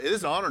It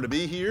is an honor to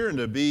be here and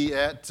to be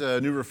at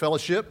New River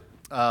Fellowship.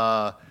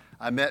 I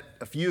met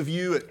a few of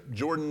you at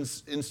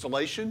Jordan's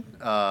installation,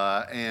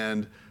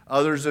 and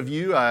others of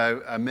you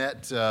I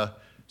met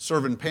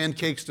serving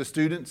pancakes to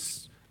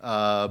students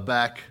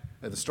back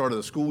at the start of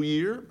the school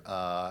year,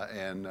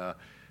 and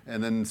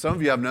then some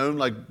of you I've known,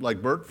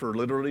 like Bert, for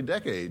literally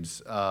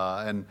decades.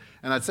 And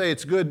I'd say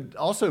it's good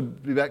also to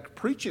be back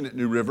preaching at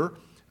New River.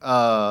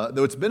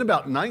 Though it's been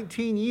about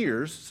 19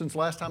 years since the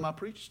last time I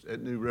preached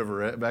at New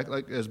River, back,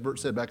 like as Bert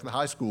said, back in the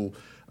high school.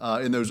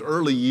 In those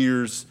early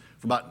years,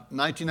 from about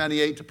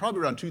 1998 to probably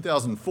around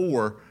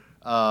 2004,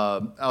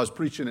 I was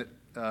preaching at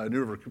New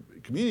River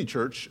Community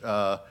Church,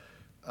 probably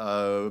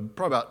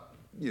about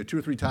 2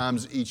 or 3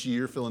 times each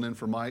year, filling in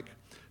for Mike.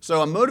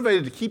 So I'm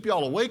motivated to keep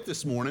y'all awake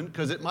this morning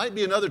because it might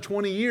be another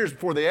 20 years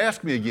before they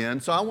ask me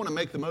again. So I want to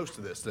make the most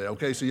of this today.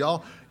 Okay,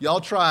 so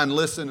y'all try and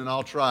listen, and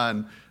I'll try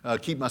and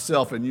keep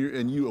myself and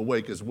you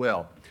awake as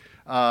well.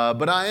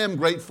 But I am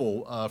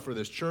grateful for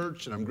this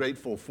church, and I'm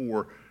grateful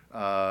for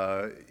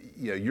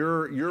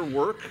your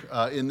work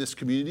in this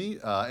community,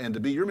 and to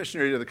be your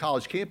missionary to the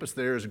college campus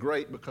there is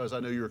great because I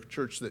know you're a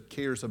church that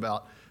cares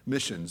about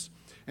missions.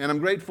 And I'm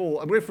grateful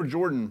for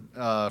Jordan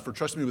for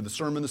trusting me with the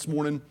sermon this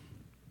morning.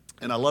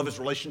 And I love his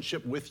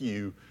relationship with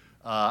you.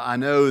 I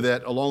know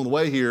that along the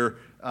way here,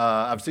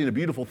 I've seen a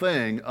beautiful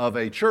thing of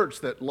a church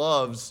that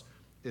loves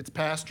its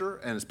pastor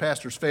and his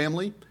pastor's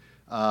family,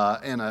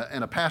 and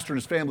a pastor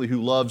and his family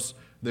who loves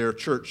their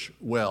church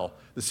well.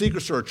 The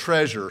secrets are a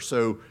treasure,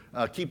 so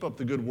keep up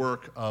the good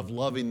work of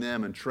loving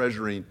them and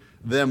treasuring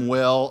them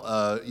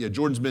well.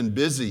 Jordan's been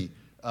busy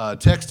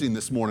texting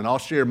this morning. I'll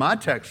share my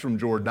text from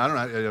Jordan.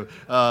 I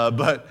don't know,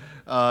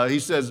 but he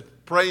says,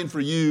 praying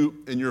for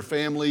you and your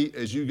family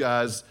as you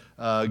guys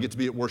get to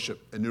be at worship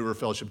at New River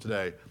Fellowship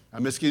today. I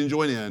miss getting to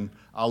join in.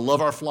 I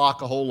love our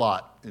flock a whole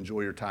lot.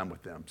 Enjoy your time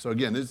with them. So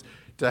again,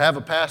 to have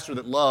a pastor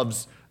that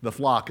loves the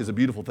flock is a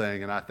beautiful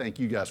thing, and I thank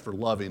you guys for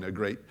loving a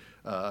great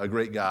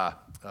guy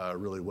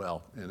really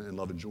well, and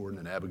loving Jordan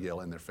and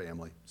Abigail and their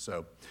family.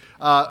 So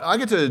I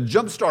get to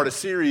jumpstart a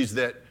series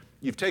that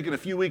you've taken a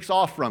few weeks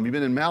off from. You've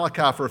been in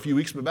Malachi for a few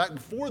weeks, but back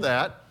before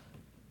that,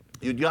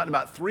 you'd gotten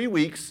about 3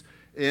 weeks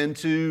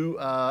into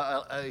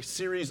a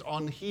series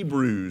on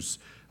Hebrews,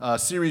 a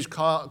series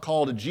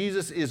called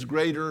Jesus is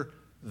Greater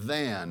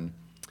Than.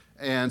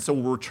 And so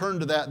we'll return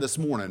to that this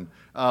morning.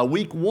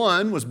 Week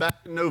 1 was back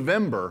in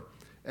November,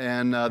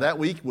 and that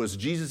week was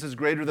Jesus is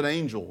Greater Than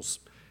Angels.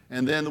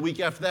 And then the week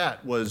after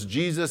that was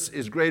Jesus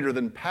is Greater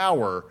Than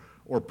Power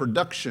or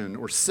Production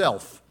or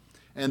Self.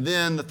 And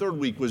then the third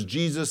week was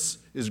Jesus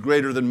is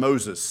Greater Than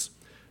Moses.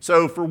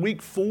 So for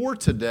week 4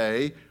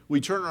 today, we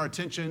turn our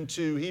attention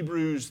to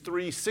Hebrews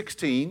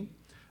 3:16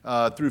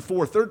 through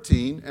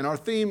 4:13, and our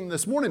theme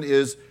this morning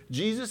is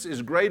Jesus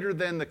is greater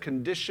than the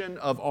condition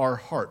of our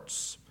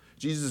hearts.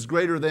 Jesus is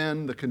greater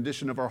than the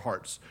condition of our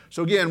hearts.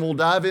 So again, we'll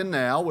dive in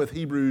now with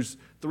Hebrews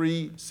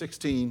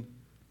 3:16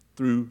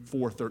 through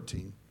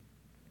 4:13.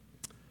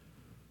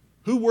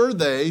 Who were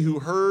they who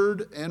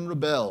heard and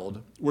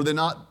rebelled? Were they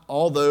not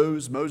all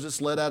those Moses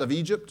led out of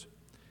Egypt?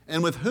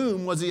 And with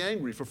whom was he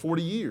angry for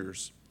 40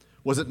 years?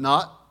 Was it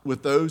not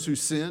with those who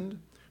sinned,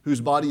 whose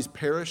bodies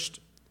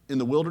perished in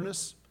the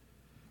wilderness?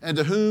 And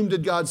to whom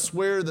did God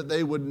swear that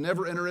they would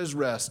never enter his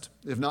rest,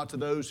 if not to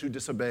those who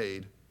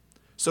disobeyed?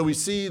 So we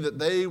see that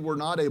they were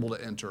not able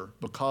to enter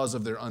because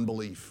of their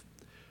unbelief.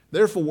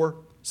 Therefore,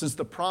 since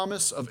the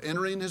promise of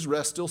entering his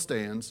rest still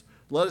stands,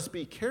 let us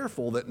be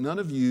careful that none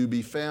of you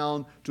be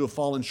found to have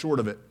fallen short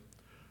of it.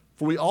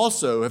 For we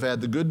also have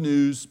had the good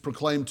news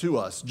proclaimed to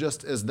us,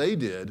 just as they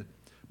did,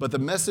 but the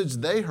message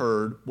they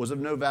heard was of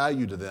no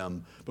value to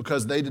them,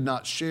 because they did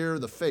not share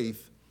the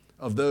faith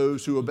of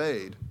those who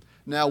obeyed.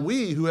 Now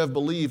we who have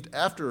believed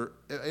enter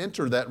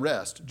that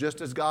rest, just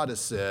as God has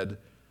said,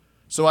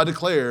 so I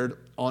declared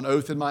on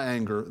oath in my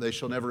anger, they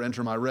shall never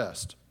enter my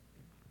rest.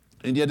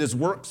 And yet his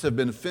works have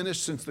been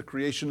finished since the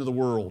creation of the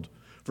world.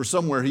 For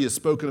somewhere he has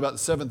spoken about the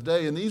seventh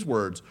day in these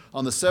words,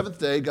 on the seventh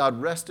day God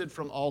rested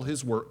from all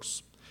his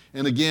works.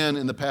 And again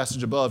in the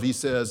passage above he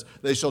says,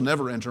 they shall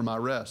never enter my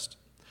rest.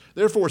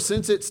 Therefore,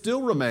 since it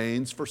still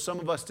remains for some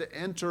of us to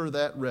enter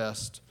that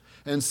rest,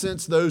 and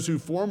since those who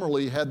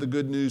formerly had the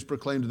good news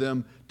proclaimed to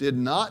them did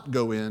not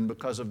go in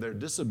because of their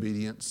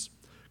disobedience,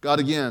 God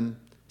again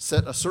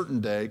set a certain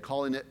day,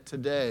 calling it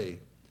today.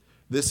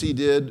 This he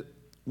did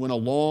when a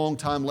long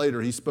time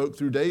later he spoke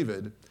through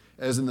David,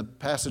 as in the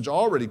passage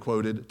already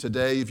quoted,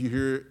 today if you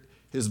hear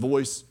his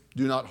voice,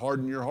 do not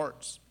harden your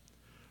hearts.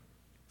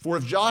 For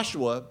if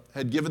Joshua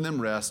had given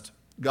them rest,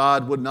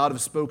 God would not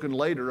have spoken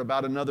later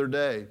about another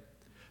day.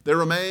 There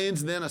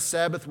remains then a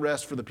Sabbath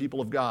rest for the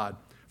people of God.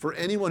 For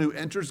anyone who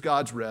enters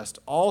God's rest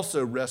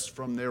also rests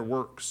from their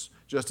works,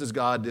 just as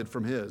God did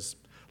from his.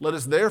 Let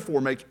us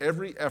therefore make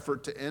every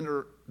effort to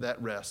enter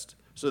that rest,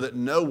 so that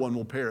no one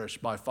will perish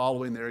by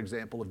following their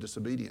example of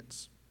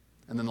disobedience.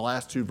 And then the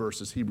last 2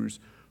 verses, Hebrews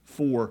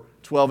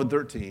 4:12 and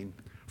 13.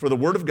 For the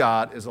word of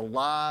God is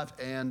alive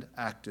and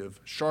active,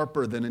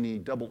 sharper than any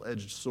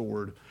double-edged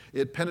sword.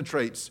 It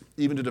penetrates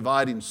even to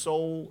dividing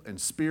soul and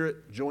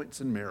spirit,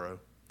 joints and marrow.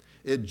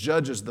 It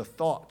judges the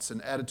thoughts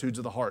and attitudes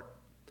of the heart.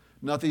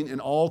 Nothing in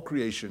all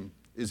creation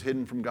is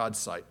hidden from God's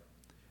sight.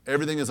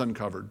 Everything is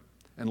uncovered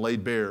and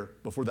laid bare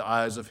before the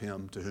eyes of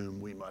him to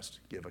whom we must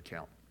give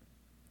account.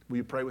 Will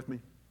you pray with me?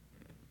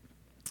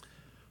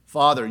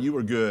 Father, you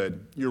are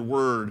good. Your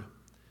word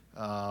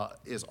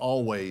is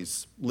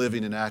always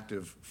living and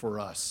active for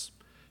us.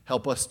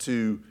 Help us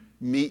to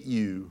meet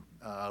you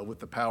with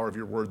the power of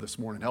your word this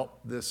morning. Help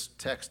this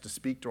text to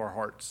speak to our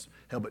hearts.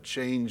 Help it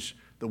change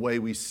the way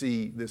we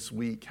see this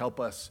week. Help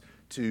us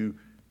to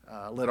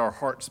let our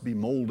hearts be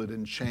molded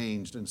and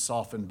changed and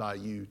softened by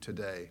you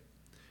today.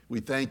 We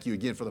thank you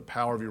again for the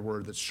power of your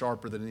word that's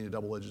sharper than any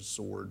double-edged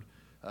sword,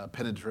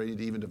 penetrating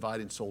to even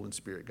dividing soul and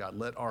spirit. God,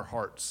 let our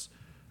hearts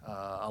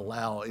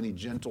allow any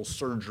gentle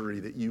surgery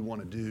that you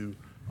want to do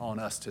on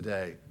us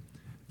today.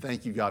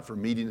 Thank you, God, for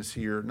meeting us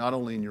here, not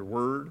only in your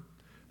word,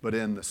 but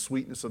in the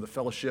sweetness of the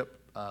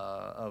fellowship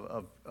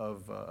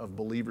of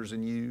believers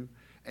in you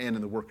and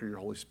in the work of your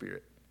Holy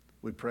Spirit.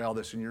 We pray all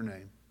this in your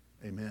name.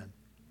 Amen.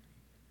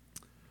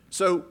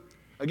 So,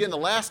 again, the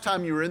last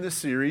time you were in this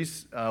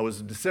series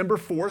was December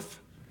 4th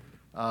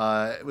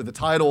with the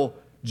title,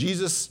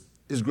 Jesus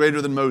is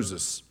Greater Than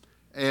Moses.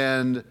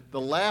 And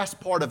the last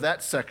part of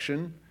that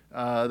section,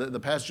 the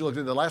passage you looked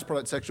at, the last part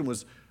of that section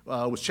was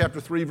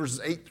chapter 3,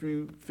 verses 8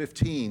 through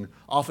 15,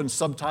 often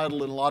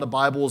subtitled in a lot of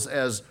Bibles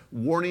as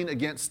Warning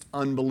Against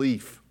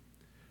Unbelief.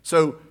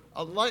 So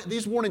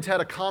these warnings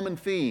had a common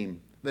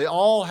theme. They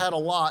all had a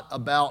lot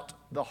about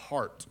the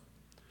heart.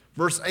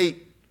 Verse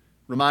 8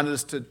 reminded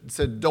us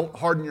said, don't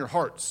harden your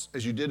hearts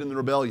as you did in the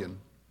rebellion.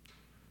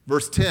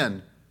 Verse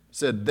 10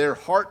 said, their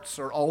hearts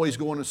are always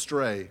going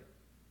astray.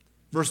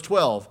 Verse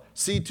 12,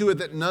 see to it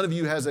that none of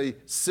you has a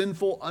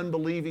sinful,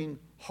 unbelieving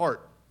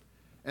heart.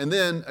 And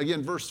then,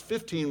 again, verse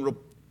 15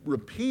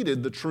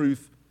 repeated the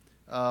truth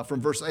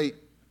from verse 8.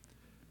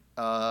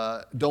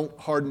 Don't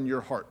harden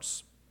your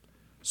hearts.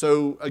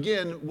 So,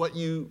 again, what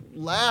you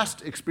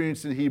last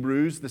experienced in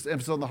Hebrews, this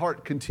emphasis on the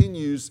heart,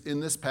 continues in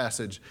this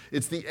passage.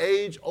 It's the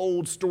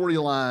age-old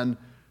storyline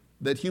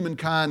that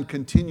humankind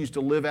continues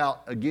to live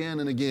out again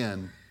and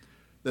again,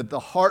 that the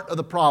heart of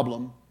the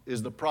problem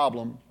is the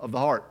problem of the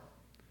heart.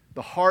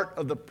 The heart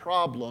of the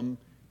problem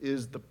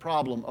is the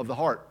problem of the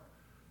heart.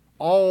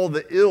 All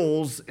the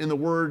ills in the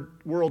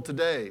world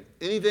today,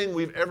 anything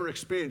we've ever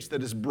experienced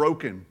that is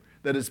broken,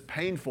 that is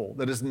painful,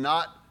 that is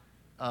not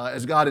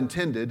as God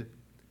intended,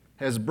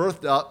 has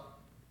birthed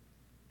up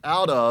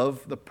out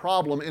of the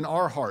problem in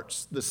our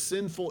hearts, the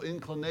sinful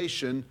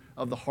inclination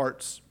of the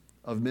hearts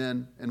of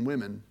men and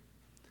women.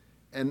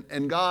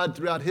 And God,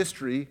 throughout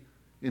history,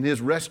 in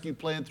his rescue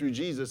plan through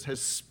Jesus, has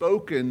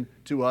spoken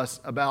to us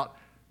about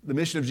the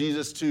mission of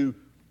Jesus to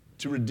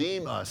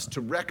redeem us,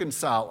 to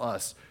reconcile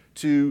us,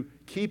 to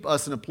keep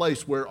us in a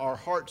place where our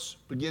hearts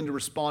begin to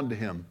respond to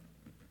him.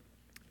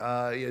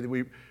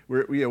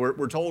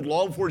 We're told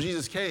long before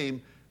Jesus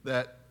came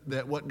that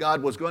what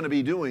God was going to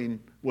be doing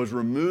was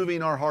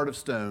removing our heart of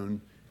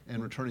stone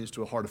and returning us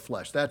to a heart of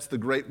flesh. That's the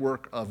great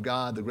work of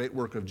God, the great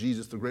work of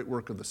Jesus, the great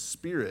work of the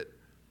Spirit,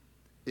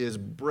 is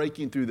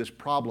breaking through this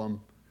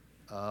problem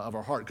of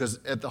our heart. Because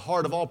at the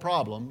heart of all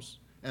problems,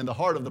 and the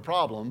heart of the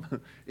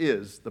problem,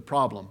 is the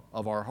problem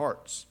of our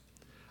hearts.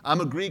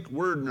 I'm a Greek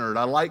word nerd.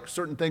 I like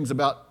certain things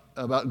about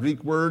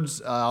Greek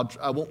words.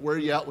 I won't wear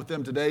you out with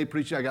them today.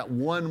 Preaching, I got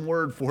one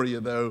word for you,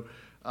 though.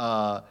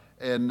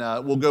 And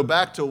we'll go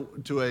back to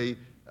a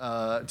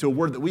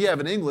word that we have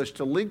in English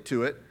to link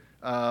to it.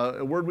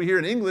 A word we hear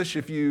in English,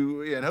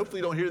 and hopefully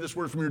you don't hear this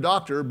word from your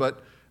doctor,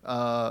 but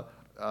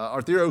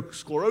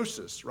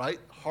arteriosclerosis, right?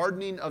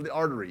 Hardening of the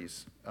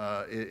arteries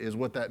is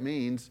what that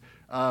means.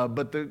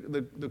 But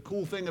the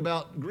cool thing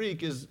about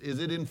Greek is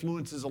it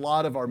influences a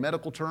lot of our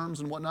medical terms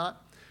and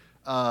whatnot.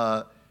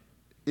 When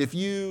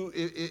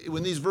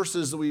these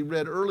verses that we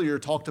read earlier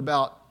talked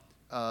about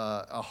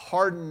a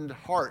hardened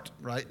heart,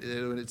 right?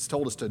 It's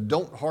told us to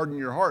don't harden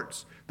your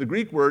hearts. The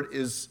Greek word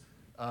is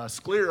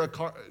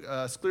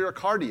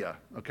sclerocardia,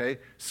 okay?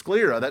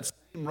 Sclera, that's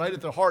right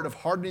at the heart of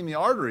hardening the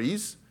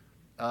arteries,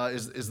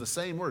 is the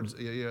same word,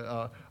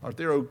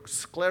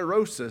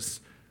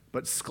 arteriosclerosis,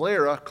 but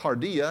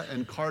sclerocardia,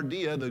 and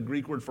cardia, the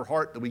Greek word for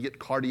heart that we get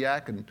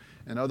cardiac and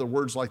other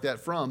words like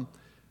that from,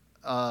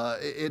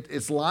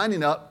 it's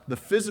lining up the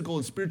physical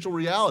and spiritual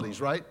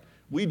realities, right?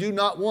 We do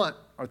not want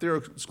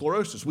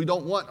arteriosclerosis. We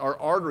don't want our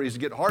arteries to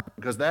get hardened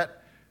because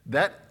that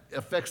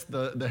affects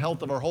the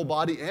health of our whole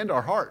body and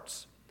our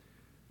hearts.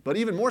 But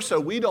even more so,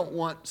 we don't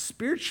want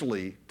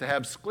spiritually to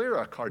have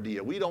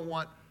sclerocardia. We don't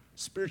want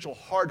spiritual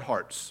hard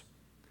hearts.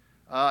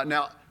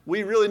 Now,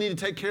 we really need to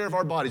take care of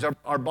our bodies.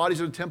 Our bodies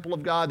are the temple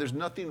of God. There's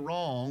nothing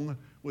wrong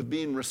with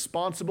being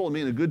responsible and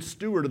being a good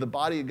steward of the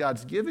body that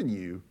God's given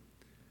you.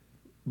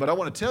 But I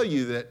want to tell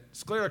you that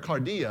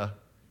sclerocardia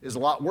is a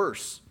lot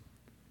worse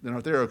than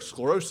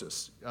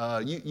arteriosclerosis.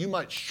 You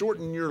might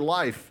shorten your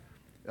life,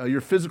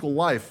 your physical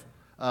life,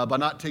 by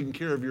not taking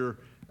care of your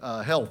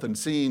health and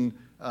seeing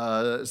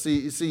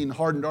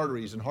hardened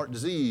arteries and heart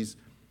disease,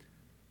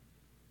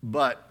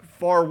 but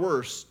far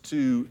worse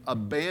to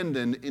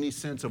abandon any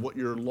sense of what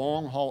your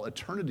long-haul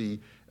eternity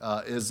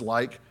is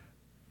like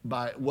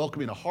by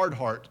welcoming a hard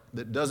heart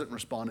that doesn't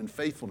respond in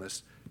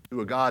faithfulness to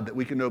a God that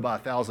we can know by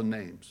 1,000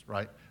 names,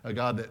 right? A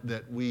God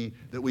that we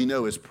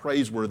know is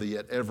praiseworthy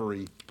at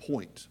every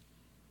point.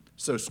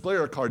 So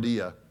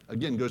sclerocardia,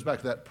 again, goes back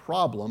to that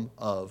problem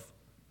of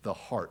the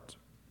heart.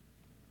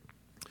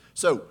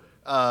 So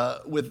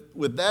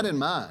with that in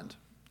mind,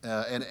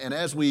 and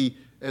as we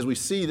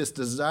see this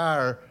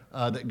desire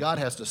that God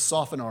has to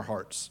soften our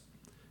hearts,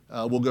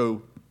 we'll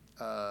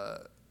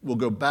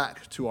go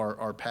back to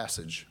our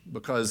passage,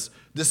 because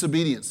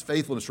disobedience,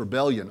 faithfulness,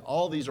 rebellion,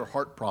 all these are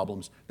heart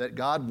problems that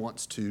God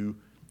wants to,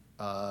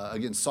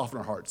 again, soften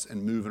our hearts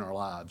and move in our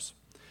lives.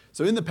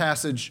 So in the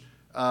passage,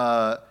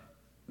 the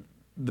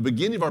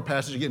beginning of our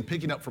passage, again,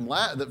 picking up from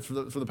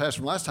for the passage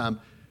from last time,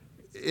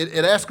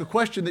 it asks a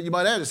question that you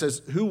might add. It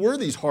says, who were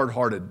these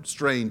hard-hearted,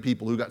 strained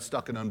people who got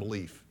stuck in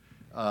unbelief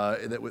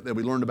that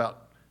we learned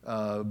about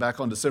back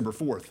on December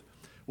 4th?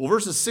 Well,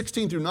 verses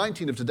 16 through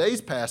 19 of today's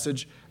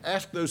passage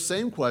ask those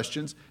same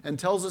questions and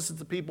tells us it's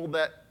the people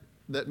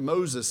that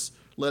Moses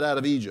led out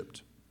of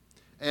Egypt.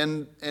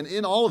 And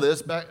in all of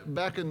this,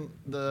 back in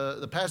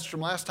the passage from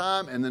last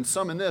time and then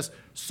some in this,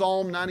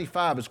 Psalm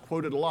 95 is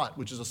quoted a lot,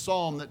 which is a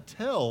psalm that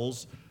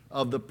tells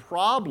of the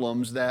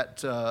problems that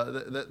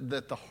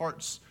the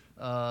hearts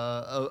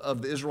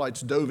of the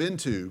Israelites dove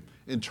into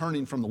in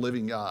turning from the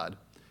living God.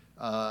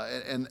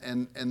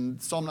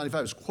 And Psalm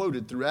 95 is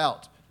quoted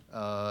throughout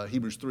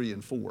Hebrews 3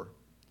 and 4.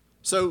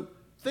 So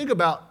think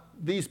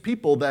about these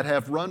people that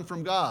have run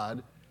from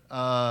God,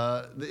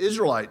 the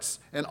Israelites,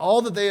 and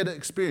all that they had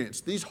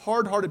experienced. These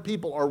hard-hearted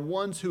people are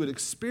ones who had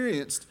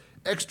experienced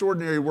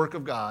extraordinary work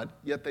of God,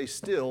 yet they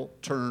still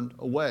turned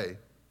away.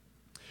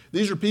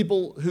 These are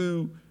people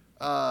who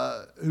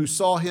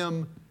saw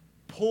him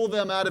pull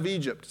them out of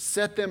Egypt,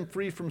 set them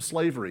free from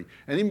slavery.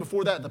 And even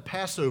before that, the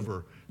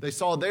Passover, they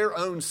saw their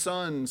own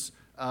sons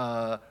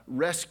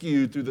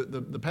rescued through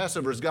the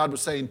Passover, as God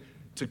was saying,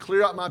 to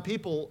clear out my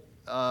people,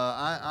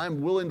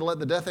 I'm willing to let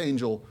the death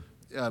angel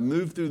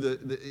move through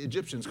the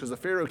Egyptians, because the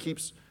Pharaoh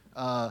keeps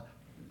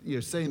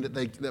saying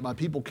that my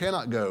people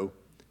cannot go.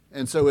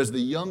 And so as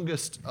the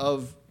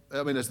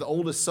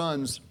oldest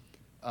sons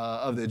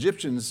of the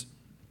Egyptians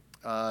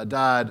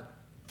died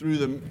through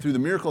the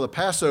miracle of the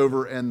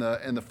Passover and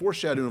the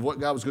foreshadowing of what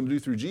God was going to do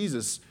through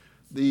Jesus,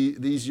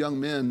 these young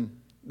men,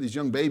 these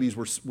young babies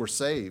were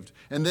saved.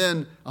 And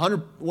then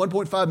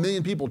 1.5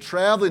 million people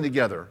traveling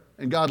together,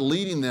 and God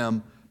leading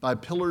them by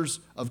pillars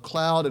of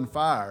cloud and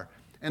fire.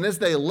 And as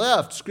they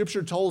left,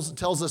 Scripture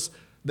tells us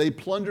they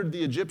plundered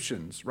the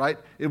Egyptians, right?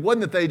 It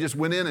wasn't that they just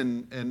went in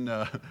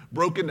and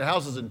broke into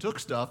houses and took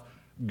stuff.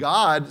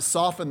 God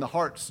softened the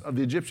hearts of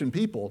the Egyptian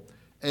people.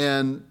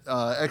 And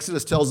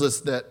Exodus tells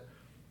us that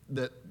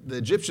the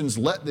Egyptians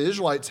let the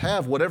Israelites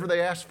have whatever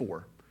they asked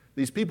for.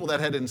 These people that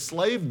had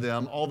enslaved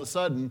them, all of a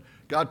sudden,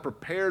 God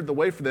prepared the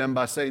way for them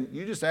by saying,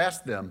 you just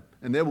ask them,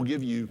 and they will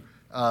give you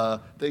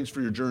things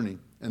for your journey.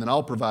 And then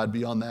I'll provide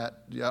beyond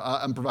that.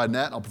 I'm providing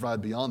that, and I'll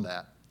provide beyond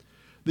that.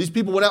 These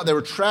people went out. They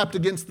were trapped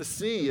against the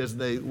sea as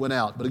they went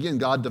out. But again,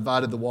 God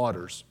divided the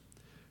waters.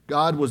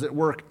 God was at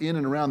work in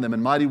and around them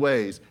in mighty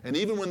ways. And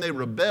even when they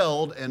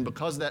rebelled, and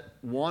because that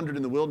wandered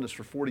in the wilderness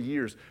for 40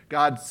 years,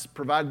 God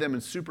provided them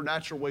in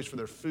supernatural ways for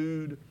their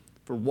food,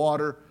 for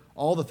water,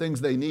 all the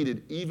things they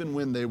needed, even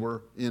when they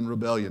were in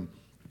rebellion.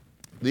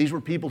 These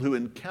were people who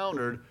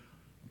encountered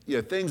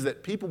things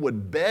that people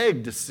would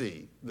beg to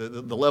see,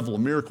 the level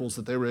of miracles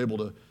that they were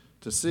able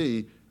to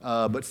see,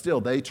 but still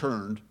they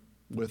turned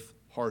with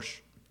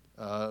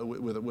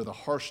a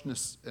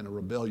harshness and a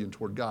rebellion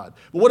toward God.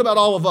 But what about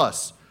all of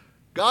us?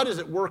 God is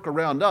at work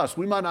around us.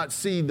 We might not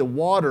see the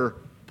water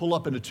pull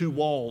up into two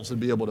walls and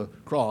be able to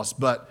cross,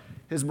 but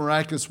his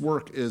miraculous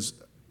work is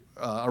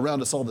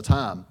around us all the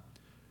time.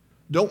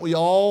 Don't we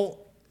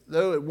all,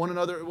 though, at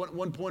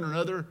one point or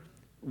another,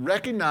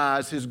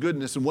 recognize his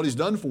goodness and what he's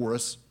done for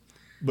us,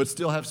 but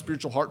still have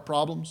spiritual heart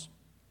problems?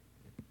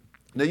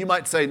 Now, you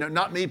might say, no,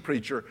 not me,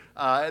 preacher.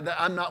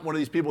 I'm not one of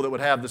these people that would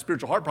have the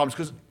spiritual heart problems,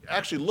 because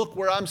actually, look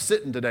where I'm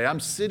sitting today.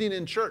 I'm sitting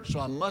in church, so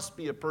I must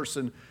be a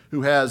person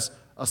who has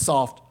a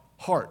soft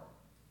heart.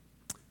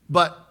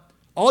 But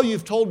all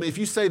you've told me, if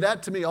you say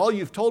that to me, all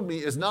you've told me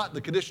is not the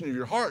condition of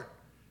your heart.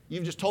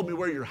 You've just told me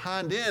where your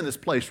hind end is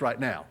placed right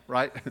now,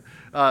 right?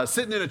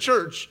 Sitting in a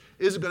church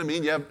isn't going to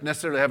mean you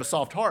necessarily have a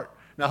soft heart.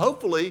 Now,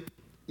 hopefully,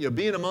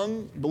 being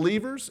among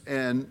believers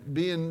and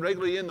being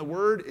regularly in the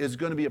Word is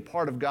going to be a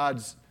part of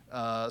God's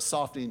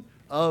softening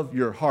of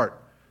your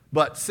heart.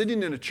 But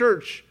sitting in a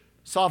church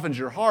softens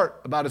your heart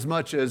about as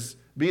much as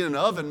being in an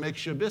oven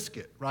makes you a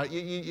biscuit, right?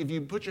 If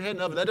you put your head in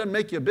an oven, that doesn't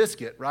make you a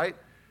biscuit, right?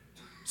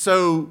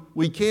 So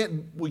we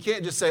can't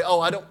just say,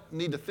 I don't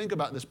need to think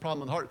about this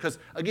problem in the heart, because,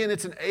 again,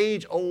 it's an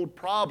age-old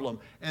problem.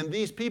 And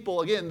these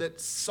people, again, that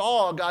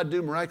saw God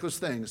do miraculous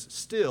things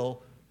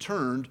still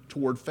turned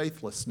toward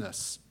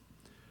faithlessness.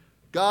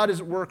 God is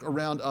at work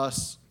around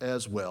us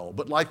as well.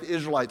 But like the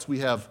Israelites, we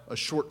have a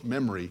short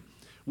memory.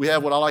 We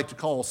have what I like to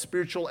call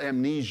spiritual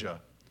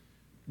amnesia.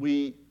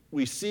 We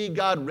see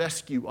God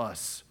rescue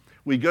us.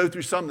 We go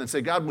through something and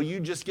say, God, will you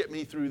just get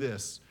me through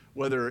this?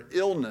 whether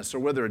illness or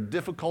whether a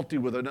difficulty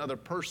with another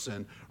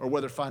person or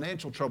whether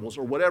financial troubles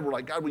or whatever,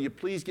 like, God, will you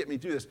please get me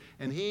through this?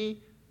 And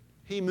he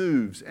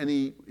moves and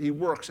he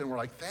works, and we're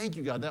like, thank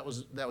you, God, that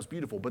was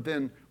beautiful. But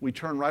then we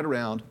turn right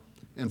around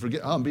and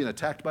forget, I'm being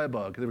attacked by a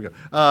bug. There we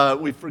go.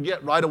 We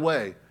forget right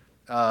away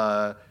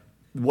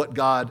what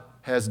God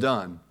has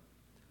done.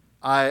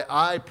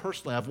 I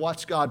personally, I've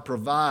watched God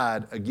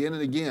provide again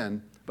and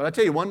again, but I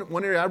tell you,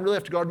 one area I really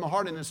have to guard my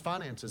heart in is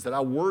finances, that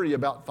I worry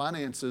about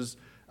finances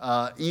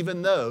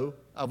even though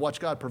I've watched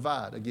God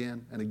provide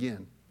again and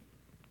again.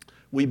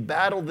 We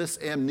battle this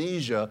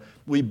amnesia,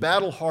 we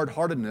battle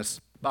hard-heartedness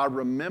by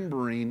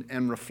remembering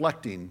and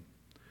reflecting.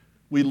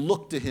 We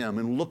look to Him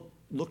and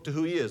look to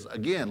who He is.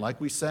 Again, like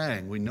we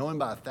sang, we know Him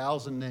by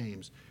 1,000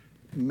 names,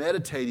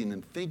 meditating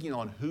and thinking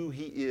on who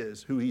He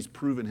is, who He's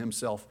proven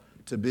Himself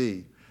to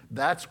be.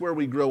 That's where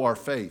we grow our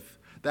faith.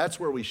 That's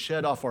where we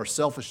shed off our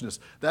selfishness.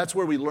 That's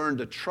where we learn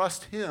to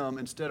trust Him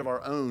instead of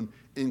our own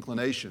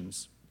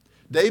inclinations.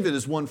 David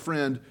is one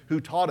friend who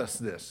taught us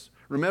this.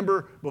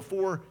 Remember,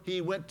 before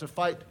he went to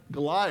fight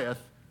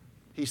Goliath,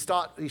 he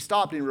stopped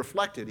and he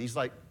reflected. He's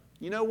like,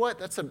 you know what?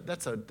 That's a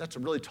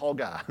really tall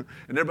guy,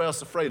 and everybody else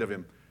is afraid of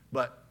him.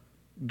 But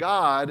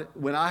God,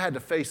 when I had to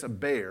face a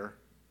bear,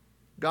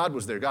 God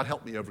was there. God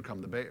helped me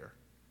overcome the bear.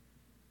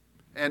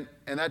 And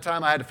that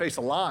time I had to face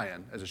a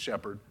lion as a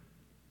shepherd.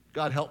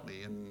 God helped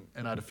me,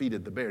 and I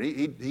defeated the bear.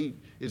 He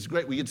is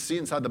great. We get to see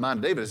inside the mind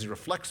of David as he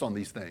reflects on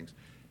these things.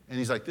 And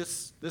he's like,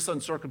 this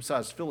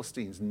uncircumcised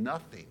Philistine's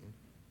nothing,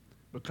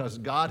 because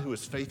God, who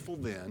is faithful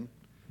then,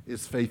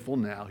 is faithful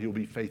now. He'll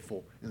be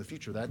faithful in the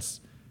future. That's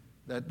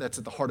at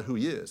the heart of who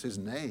He is. His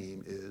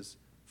name is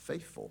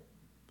faithful.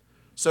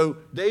 So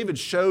David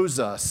shows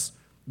us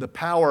the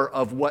power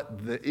of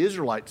what the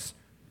Israelites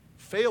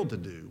failed to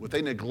do, what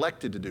they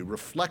neglected to do,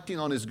 reflecting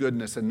on His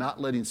goodness and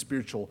not letting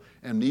spiritual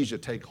amnesia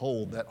take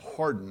hold that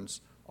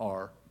hardens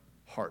our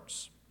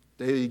hearts.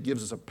 David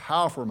gives us a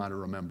powerful reminder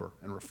to remember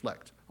and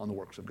reflect on the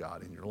works of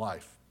God in your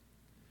life.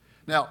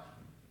 Now,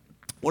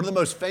 one of the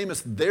most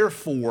famous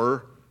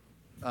therefore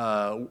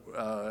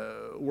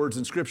words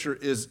in Scripture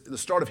is the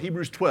start of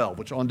Hebrews 12,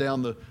 which on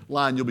down the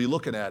line you'll be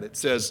looking at. It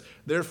says,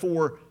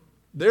 Therefore,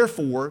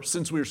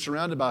 since we are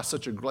surrounded by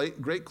such a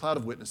great cloud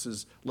of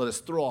witnesses, let us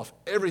throw off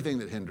everything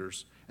that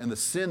hinders and the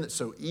sin that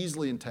so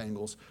easily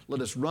entangles.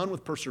 Let us run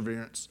with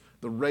perseverance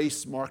the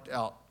race marked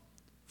out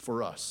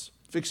for us,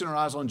 fixing our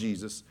eyes on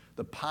Jesus,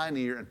 the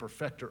pioneer and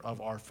perfecter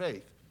of our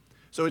faith.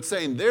 So it's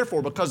saying,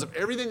 therefore, because of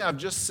everything I've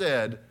just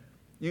said,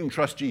 you can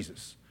trust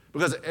Jesus.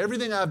 Because of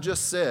everything I've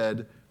just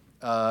said,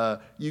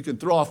 you can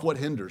throw off what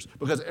hinders.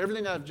 Because of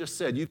everything I've just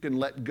said, you can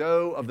let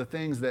go of the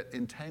things that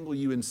entangle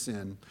you in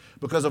sin.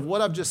 Because of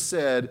what I've just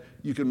said,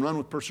 you can run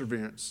with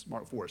perseverance,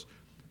 mark for us.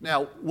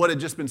 Now, what had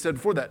just been said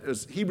before that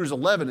is Hebrews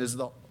 11 is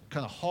the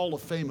kind of hall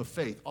of fame of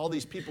faith. All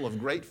these people of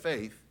great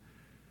faith,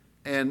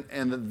 and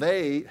that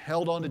they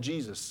held on to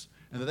Jesus,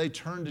 and that they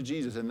turned to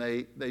Jesus, and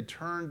they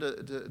turned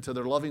to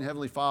their loving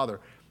Heavenly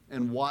Father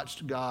and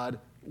watched God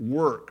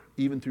work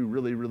even through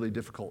really, really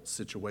difficult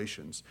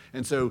situations.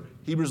 And so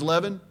Hebrews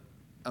 11,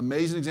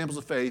 amazing examples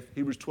of faith.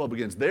 Hebrews 12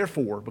 begins,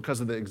 therefore,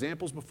 because of the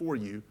examples before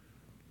you,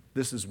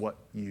 this is what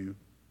you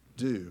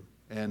do,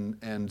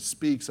 and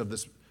speaks of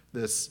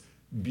this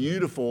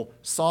beautiful,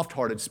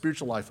 soft-hearted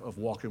spiritual life of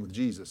walking with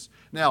Jesus.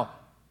 Now,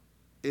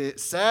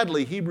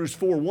 sadly, Hebrews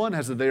 4:1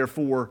 has a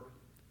therefore,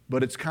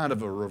 but it's kind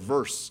of a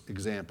reverse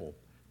example.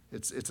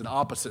 It's an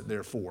opposite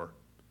therefore.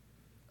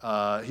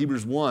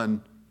 Hebrews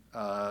 1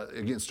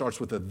 again starts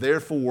with a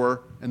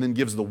therefore and then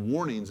gives the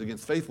warnings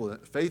against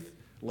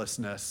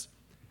faithlessness.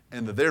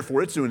 And the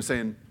therefore it's doing is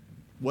saying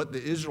what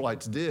the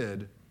Israelites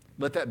did,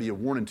 let that be a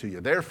warning to you.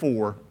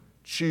 Therefore,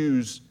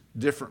 choose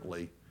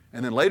differently.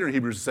 And then later in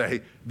Hebrews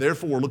say,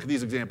 therefore, look at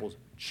these examples.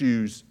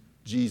 Choose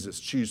Jesus.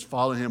 Choose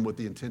follow Him with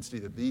the intensity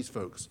that these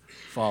folks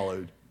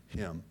followed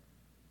Him.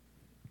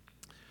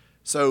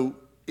 So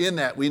in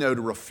that, we know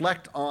to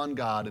reflect on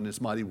God and His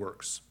mighty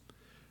works.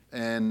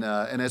 And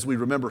as we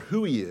remember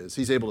who He is,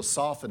 He's able to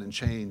soften and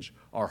change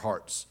our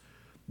hearts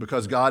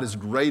because God is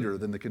greater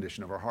than the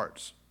condition of our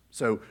hearts.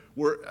 So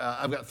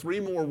I've got three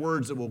more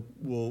words that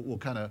we'll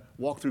kind of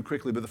walk through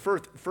quickly. But the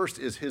first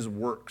is His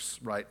works,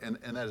 right? And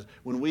that is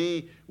when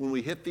we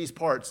hit these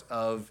parts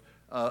of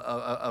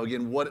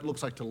again what it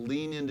looks like to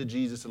lean into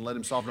Jesus and let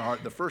Him soften our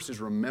heart. The first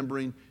is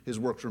remembering His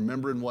works,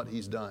 remembering what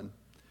He's done.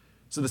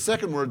 So the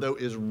second word though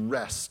is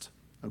rest.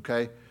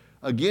 Okay,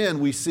 again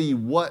we see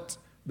what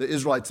the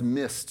Israelites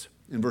missed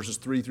in verses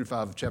 3 through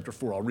 5 of chapter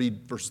 4. I'll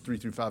read verses 3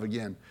 through 5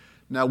 again.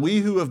 Now we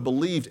who have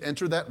believed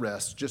enter that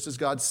rest, just as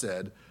God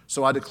said.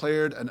 So I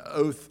declared an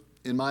oath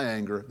in my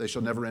anger, they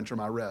shall never enter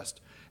my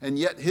rest. And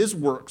yet His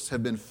works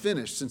have been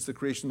finished since the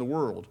creation of the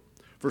world.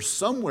 For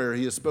somewhere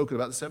He has spoken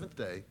about the seventh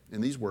day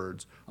in these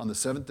words, on the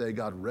seventh day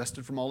God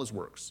rested from all His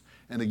works.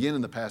 And again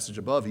in the passage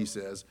above He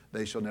says,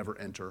 they shall never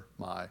enter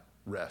my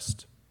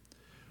rest.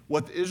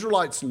 What the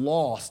Israelites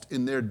lost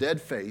in their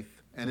dead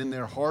faith and in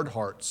their hard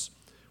hearts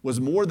was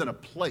more than a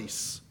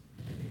place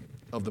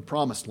of the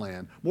promised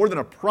land, more than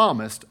a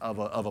promise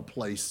of a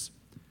place.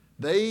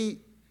 They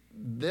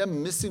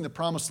them missing the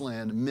promised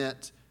land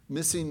meant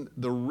missing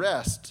the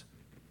rest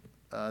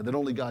that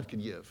only God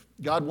could give.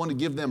 God wanted to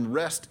give them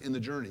rest in the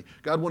journey.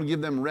 God wanted to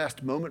give them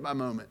rest moment by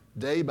moment,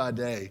 day by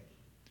day,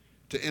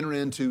 to enter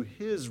into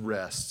his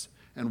rest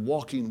and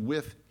walking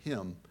with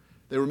him.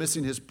 They were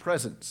missing his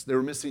presence. They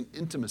were missing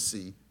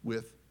intimacy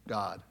with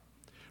God.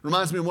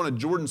 Reminds me of one of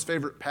Jordan's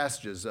favorite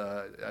passages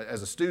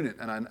as a student,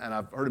 and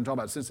I've heard him talk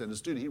about it since then. As a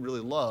student, he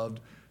really loved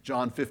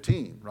John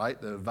 15,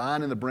 right? The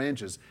vine and the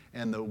branches,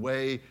 and the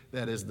way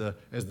that as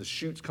the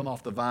shoots come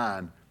off the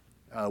vine,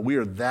 we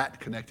are that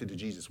connected to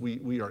Jesus.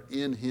 We are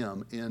in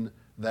him in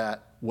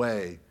that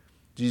way.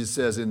 Jesus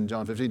says in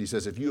John 15, he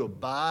says, if you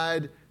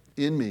abide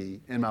in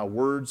me and my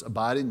words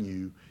abide in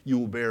you, you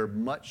will bear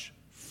much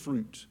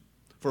fruit.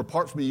 For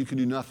apart from me, you can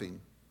do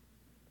nothing.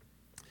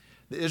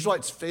 The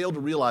Israelites failed to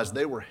realize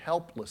they were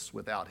helpless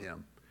without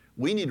him.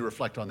 We need to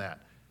reflect on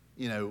that,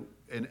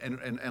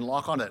 and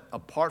lock on it.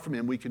 Apart from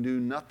him, we can do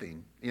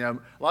nothing. A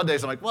lot of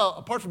days I'm like, well,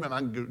 apart from him, I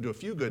can do a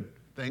few good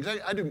things.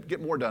 I do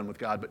get more done with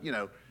God, but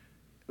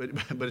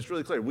it's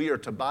really clear. We are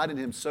to abide in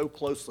him so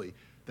closely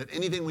that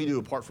anything we do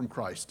apart from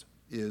Christ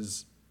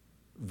is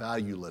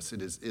valueless.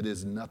 It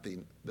is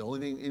nothing. The only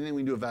thing, anything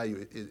we do of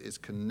value is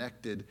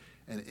connected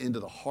and into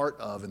the heart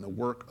of and the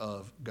work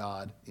of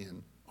God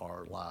in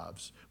our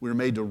lives. We were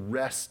made to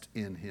rest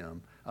in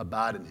him,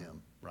 abide in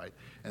him, right?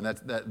 And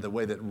that the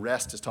way that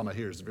rest is talking about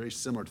here is very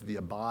similar to the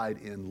abide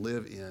in,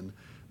 live in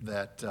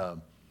that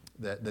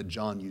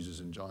John uses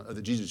in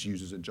that Jesus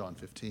uses in John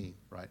 15,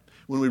 right?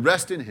 When we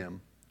rest in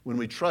him, when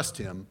we trust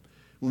him,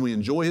 when we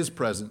enjoy his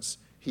presence,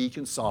 he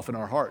can soften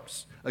our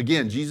hearts.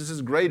 Again, Jesus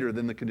is greater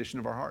than the condition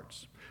of our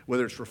hearts,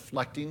 whether it's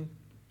reflecting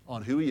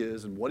on who he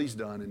is and what he's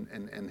done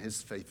and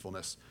his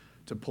faithfulness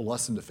to pull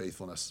us into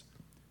faithfulness.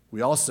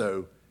 We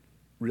also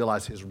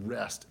realize his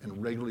rest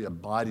and regularly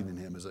abiding in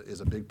him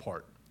is a big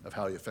part of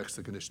how he affects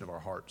the condition of our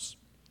hearts.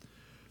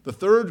 The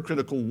third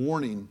critical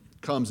warning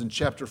comes in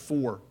chapter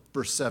 4,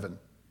 verse 7.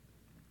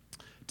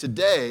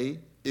 Today,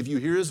 if you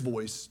hear his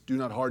voice, do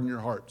not harden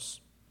your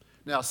hearts.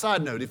 Now,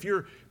 side note,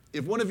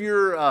 if one of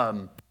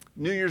your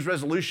New Year's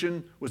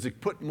resolution was to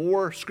put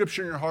more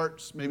scripture in your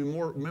hearts, maybe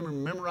more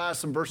memorize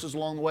some verses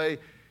along the way,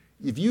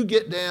 if you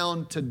get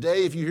down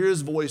today, if you hear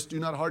his voice, do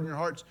not harden your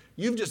hearts,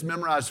 you've just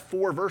memorized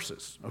 4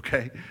 verses,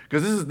 okay?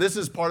 Because this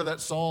is part of that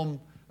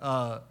Psalm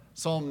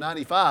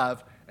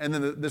 95, and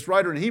then this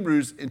writer in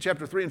Hebrews in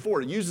chapter 3 and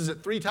 4 uses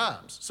it 3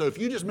 times. So if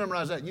you just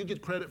memorize that, you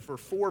get credit for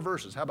 4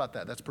 verses. How about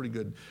that? That's pretty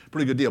good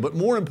deal. But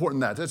more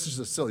important than that, that's just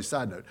a silly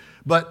side note.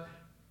 But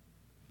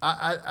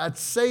I'd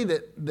say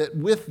that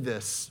with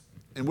this,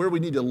 and where we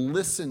need to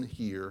listen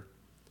here,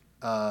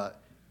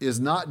 is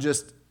not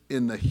just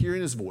in the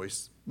hearing his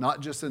voice,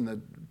 not just in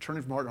the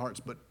turning from heart to hearts,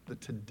 but the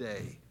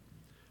today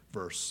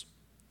verse.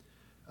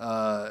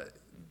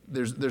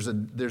 There's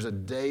a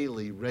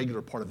daily,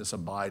 regular part of this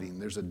abiding.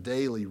 There's a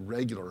daily,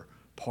 regular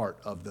part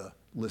of the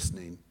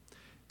listening.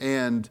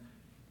 And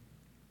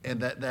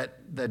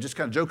that just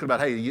kind of joking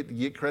about, hey, you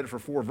get credit for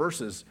 4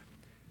 verses.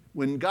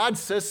 When God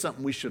says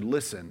something, we should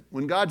listen.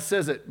 When God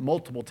says it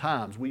multiple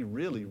times, we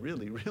really,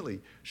 really,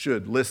 really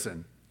should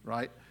listen,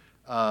 right?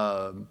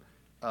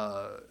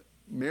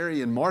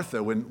 Mary and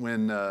Martha,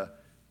 when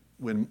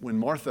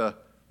Martha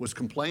was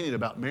complaining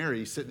about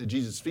Mary sitting at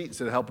Jesus' feet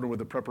instead of helping her with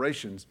the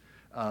preparations,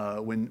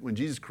 when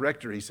Jesus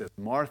corrected her, he says,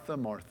 Martha,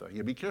 Martha.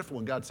 Be careful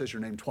when God says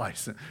your name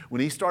twice.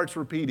 When he starts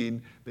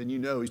repeating, then you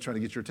know he's trying to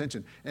get your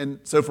attention. And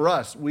so for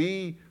us,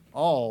 we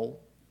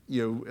all,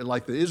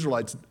 like the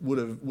Israelites would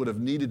have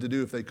needed to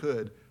do if they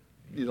could,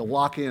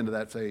 lock into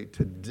that, say,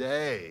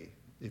 today,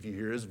 if you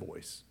hear his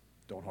voice,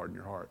 don't harden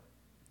your heart.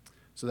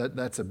 So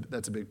that's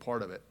a big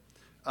part of it.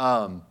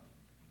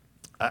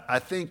 I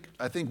think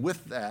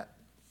with that,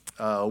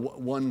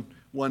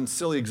 one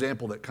silly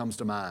example that comes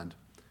to mind,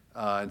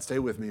 and stay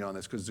with me on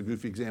this because it's a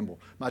goofy example.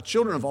 My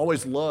children have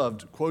always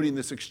loved quoting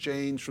this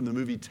exchange from the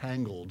movie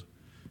Tangled,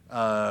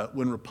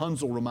 when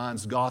Rapunzel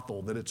reminds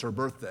Gothel that it's her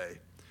birthday.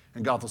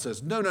 And Gothel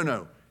says,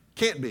 no,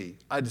 can't be.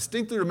 I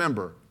distinctly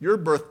remember your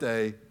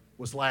birthday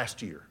was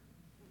last year.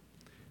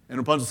 And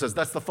Rapunzel says,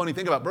 that's the funny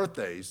thing about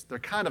birthdays. They're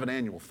kind of an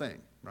annual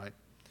thing, right?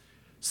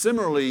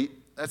 Similarly,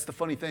 that's the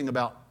funny thing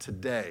about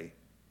today,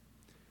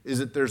 is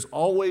that there's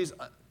always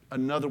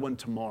another one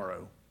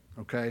tomorrow,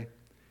 okay?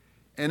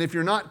 And if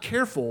you're not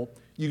careful,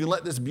 you can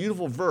let this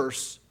beautiful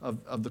verse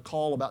of the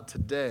call about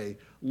today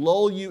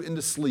lull you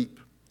into sleep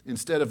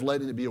instead of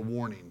letting it be a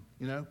warning,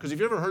 Because if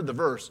you ever heard the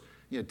verse,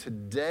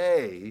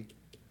 today,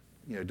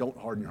 don't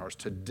harden your hearts.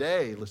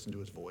 Today, listen to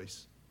his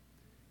voice.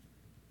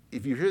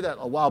 If you hear that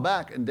a while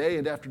back and day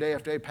after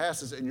day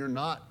passes and you're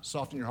not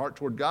softening your heart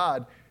toward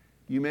God,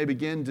 you may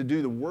begin to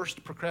do the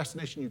worst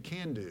procrastination you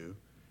can do,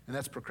 and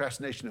that's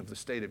procrastination of the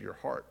state of your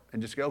heart.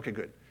 And just go, okay,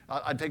 good.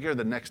 I'll take care of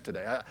the next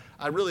today.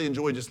 I really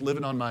enjoy just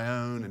living on my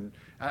own, and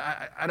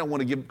I don't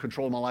want to give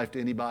control of my life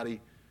to anybody.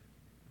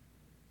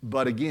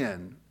 But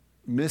again,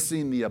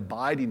 missing the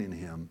abiding in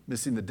him,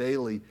 missing the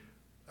daily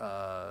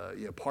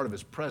part of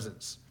his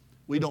presence,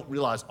 we don't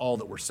realize all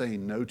that we're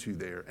saying no to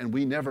there. And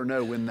we never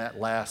know when that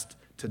last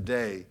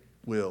today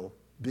will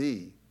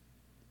be.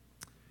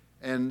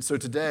 And so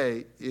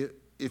today,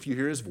 if you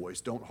hear his voice,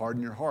 don't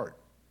harden your heart.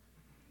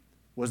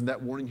 Wasn't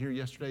that warning here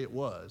yesterday? It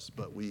was,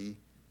 but we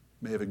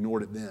may have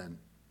ignored it then.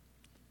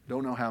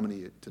 Don't know how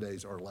many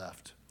todays are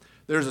left.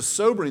 There's a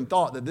sobering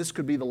thought that this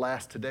could be the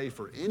last today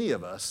for any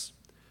of us,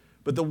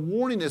 but the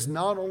warning is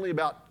not only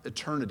about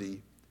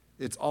eternity,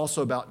 it's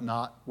also about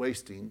not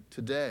wasting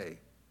today.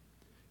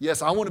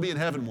 Yes, I want to be in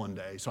heaven one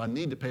day, so I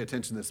need to pay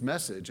attention to this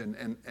message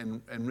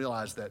and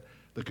realize that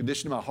the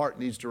condition of my heart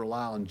needs to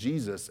rely on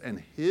Jesus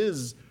and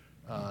his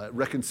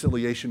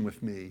reconciliation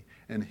with me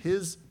and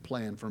his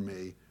plan for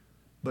me.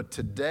 But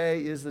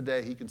today is the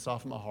day he can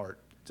soften my heart.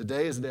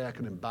 Today is the day I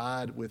can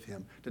abide with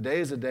him.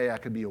 Today is the day I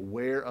can be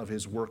aware of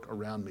his work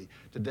around me.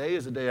 Today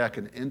is the day I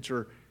can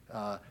enter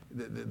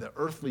the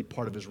earthly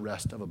part of his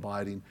rest of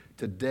abiding.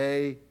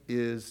 Today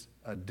is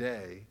a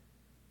day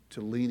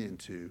to lean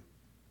into,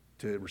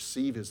 to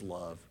receive his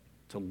love,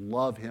 to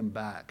love him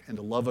back, and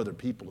to love other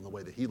people in the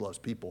way that he loves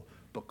people,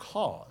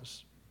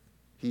 because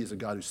he is a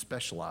God who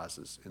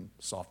specializes in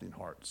softening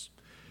hearts.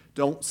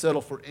 Don't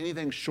settle for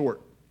anything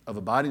short of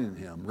abiding in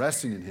him,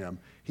 resting in him.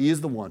 He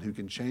is the one who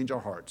can change our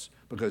hearts,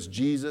 because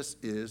Jesus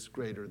is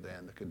greater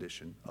than the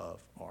condition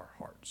of our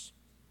hearts.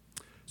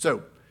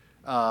 So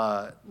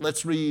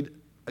let's read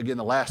again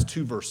the last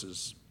two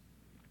verses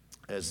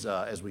as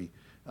we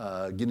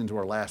get into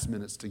our last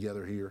minutes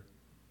together here.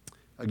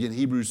 Again,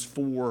 Hebrews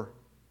 4,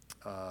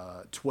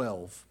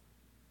 12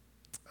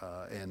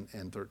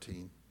 and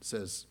 13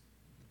 says,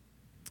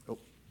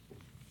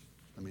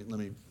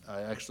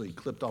 I actually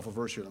clipped off a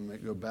verse here. I'm going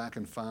to go back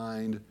and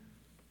find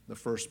the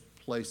first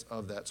place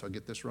of that so I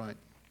get this right.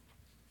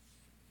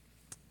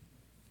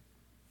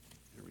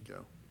 Here we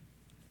go.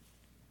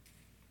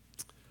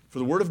 For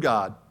the word of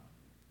God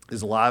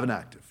is alive and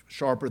active,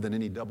 sharper than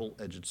any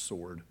double-edged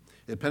sword.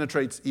 It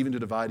penetrates even to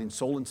dividing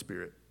soul and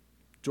spirit,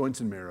 joints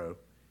and marrow.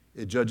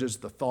 It judges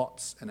the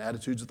thoughts and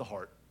attitudes of the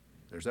heart.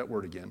 There's that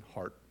word again,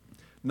 heart.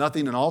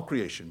 Nothing in all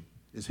creation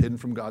is hidden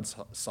from God's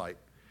sight.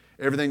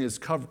 Everything is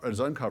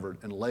uncovered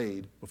and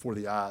laid before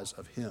the eyes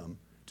of him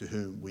to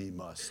whom we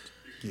must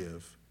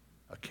give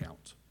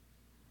account.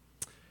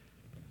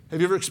 Have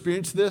you ever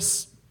experienced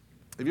this?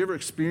 Have you ever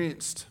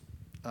experienced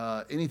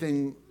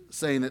anything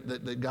saying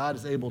that God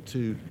is able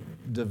to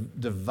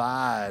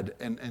divide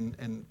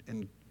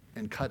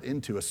and cut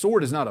into? A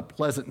sword is not a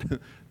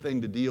pleasant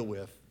thing to deal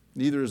with.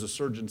 Neither is a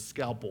surgeon's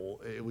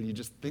scalpel when you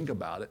just think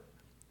about it.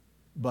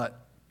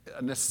 But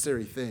a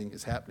necessary thing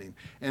is happening.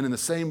 And in the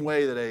same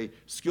way that a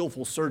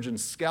skillful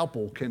surgeon's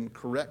scalpel can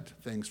correct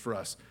things for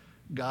us,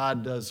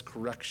 God does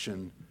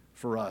correction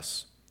for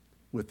us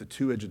with the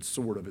two-edged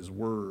sword of his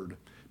word,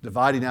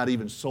 dividing out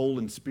even soul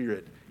and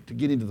spirit to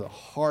get into the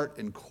heart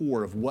and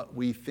core of what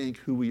we think,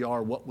 who we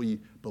are, what we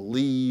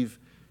believe.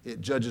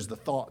 It judges the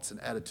thoughts and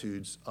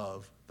attitudes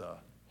of the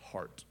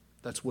heart.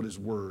 That's what his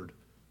word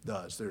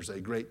does. There's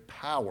a great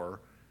power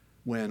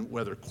when,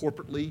 whether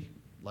corporately,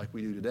 like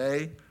we do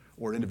today,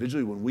 or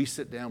individually, when we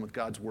sit down with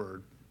God's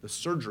word, the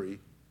surgery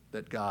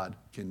that God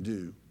can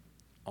do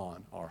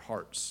on our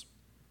hearts.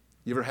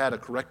 You ever had a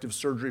corrective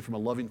surgery from a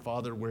loving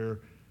father where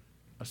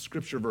a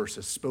scripture verse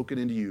has spoken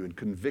into you and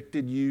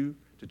convicted you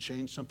to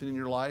change something in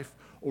your life,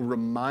 or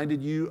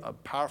reminded you a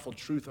powerful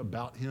truth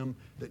about him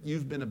that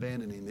you've been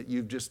abandoning, that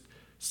you've just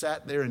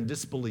sat there in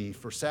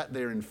disbelief or sat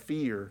there in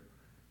fear,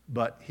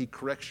 but he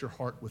corrects your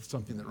heart with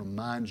something that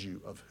reminds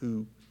you of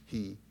who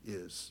he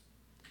is?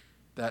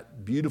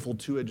 That beautiful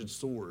two-edged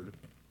sword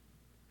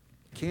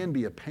can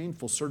be a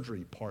painful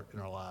surgery part in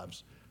our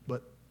lives,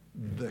 but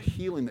the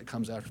healing that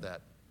comes after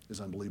that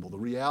is unbelievable. The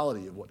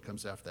reality of what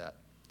comes after that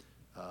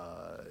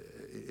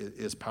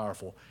is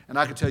powerful. And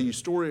I could tell you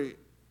story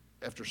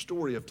after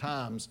story of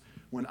times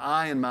when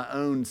I, in my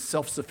own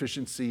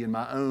self-sufficiency and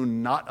my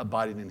own not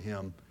abiding in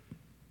him,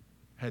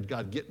 had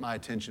God get my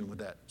attention with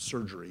that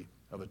surgery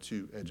of a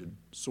two-edged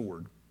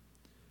sword.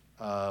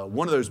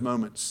 One of those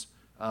moments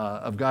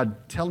of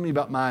God telling me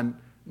about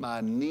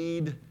my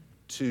need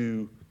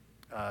to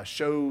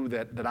show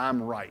that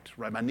I'm right?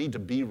 My need to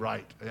be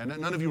right. And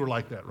none of you are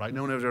like that, right?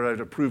 No one ever had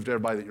to prove to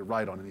everybody that you're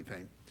right on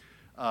anything.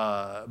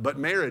 But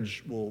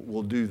marriage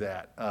will do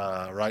that,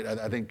 right?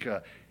 I think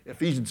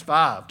Ephesians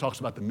 5 talks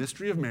about the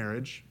mystery of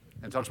marriage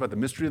and talks about the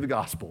mystery of the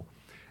gospel.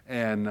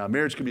 And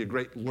marriage can be a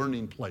great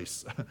learning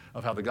place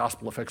of how the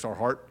gospel affects our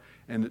heart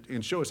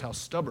and show us how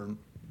stubborn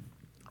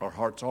our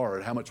hearts are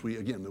and how much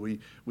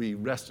we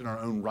rest in our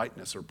own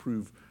rightness or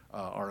prove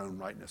our own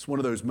rightness. One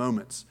of those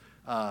moments,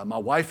 my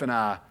wife and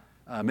I,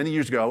 many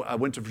years ago, I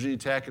went to Virginia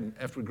Tech, and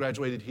after we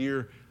graduated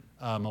here,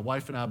 my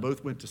wife and I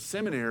both went to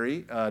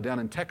seminary down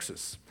in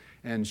Texas.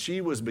 And she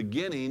was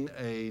beginning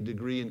a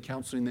degree in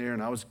counseling there,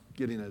 and I was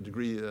getting a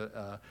degree,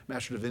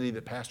 Master of Divinity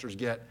that pastors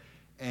get.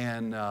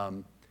 And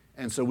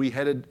so we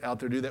headed out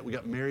there to do that. We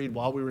got married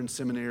while we were in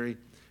seminary,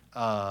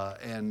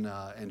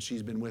 and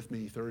she's been with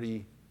me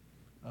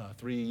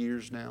 33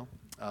 years now.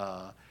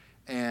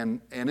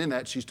 And in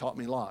that, she's taught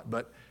me a lot.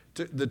 But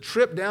the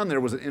trip down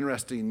there was this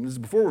is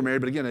before we were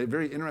married, but again, a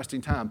very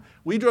interesting time.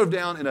 We drove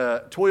down in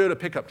a Toyota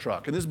pickup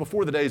truck, and this is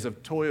before the days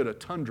of Toyota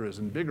Tundras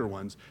and bigger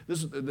ones.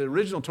 The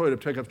original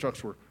Toyota pickup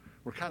trucks were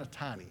We're kind of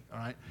tiny, all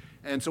right?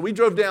 And so we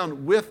drove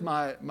down with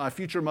my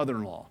future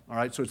mother-in-law, all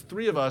right? So it's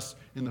three of us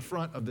in the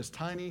front of this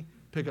tiny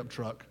pickup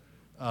truck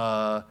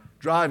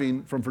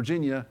driving from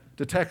Virginia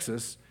to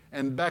Texas.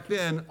 And back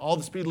then, all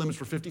the speed limits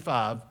were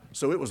 55,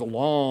 so it was a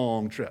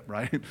long trip,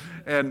 right?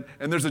 And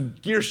there's a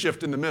gear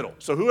shift in the middle.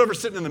 So whoever's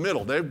sitting in the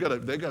middle, they've got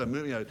to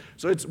move. You know,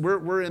 so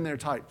we're in there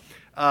tight.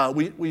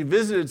 We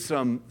visited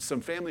some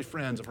family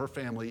friends of her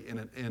family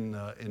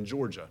in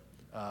Georgia,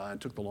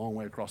 and took the long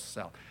way across the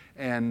south.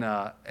 And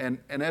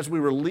as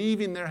we were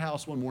leaving their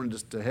house one morning,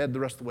 just to head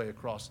the rest of the way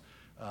across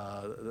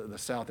the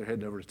south, they're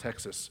heading over to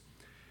Texas.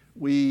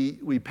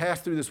 We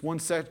passed through this one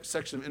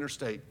section of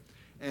interstate.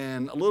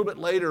 And a little bit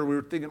later, we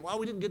were thinking, well,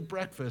 we didn't get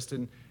breakfast.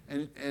 And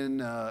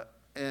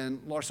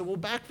Laura said, well,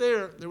 back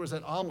there was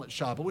that omelet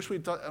shop. I wish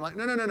we'd thought. I'm like,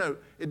 no.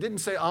 It didn't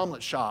say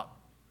omelet shop.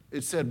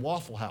 It said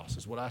Waffle House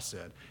is what I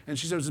said. And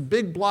she said, there's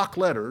big block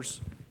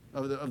letters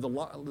of the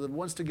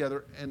ones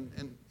together, and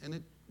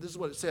this is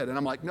what it said. And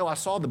I'm like, no, I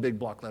saw the big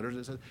block letters.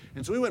 It said,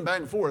 and so we went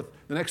back and forth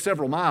the next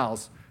several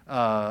miles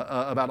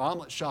about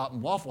omelet shop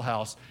and Waffle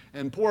House,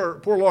 and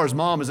poor Laura's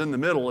mom is in the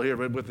middle here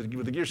with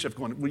the gear shift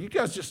going, will you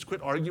guys just quit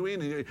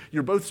arguing?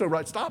 You're both so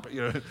right, stop it.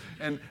 You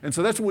know? And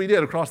so that's what we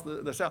did across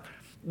the south.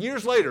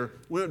 Years later,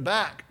 we went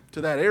back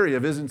to that area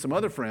visiting some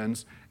other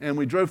friends, and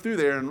we drove through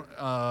there,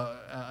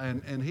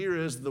 and here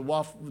is the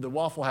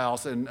Waffle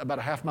House, and about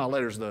a half mile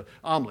later is the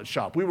omelet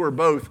shop. We were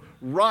both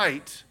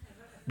right,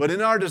 but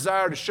in our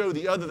desire to show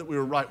the other that we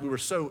were right, we were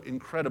so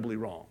incredibly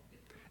wrong.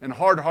 And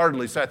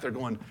hard-heartedly sat there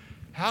going,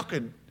 how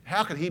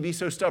could he be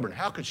so stubborn?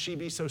 How could she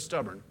be so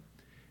stubborn?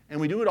 And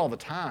we do it all the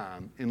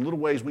time. In little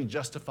ways, we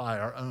justify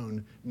our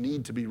own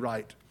need to be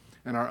right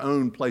and our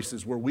own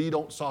places where we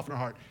don't soften our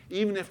heart,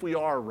 even if we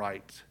are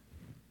right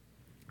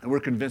and we're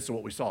convinced of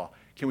what we saw.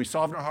 Can we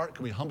soften our heart?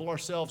 Can we humble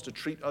ourselves to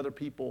treat other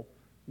people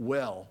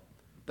well?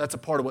 That's a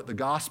part of what the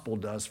gospel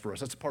does for us.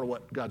 That's a part of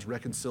what God's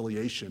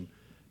reconciliation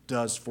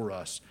does for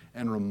us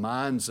and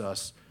reminds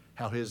us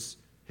how His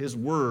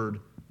word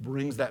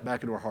brings that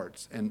back into our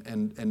hearts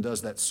and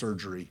does that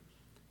surgery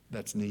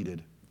that's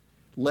needed.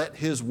 Let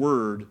His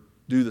word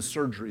do the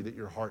surgery that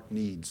your heart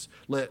needs.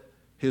 Let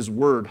His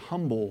word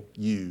humble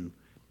you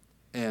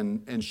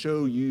and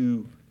show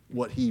you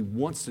what He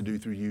wants to do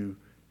through you,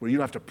 where you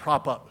don't have to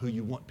prop up who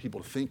you want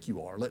people to think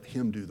you are. Let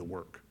Him do the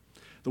work.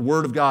 The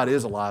word of God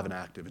is alive and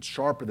active. It's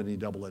sharper than any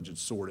double-edged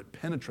sword. It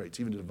penetrates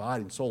even to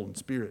dividing soul and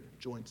spirit,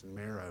 joints and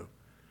marrow.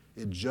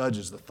 It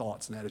judges the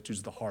thoughts and attitudes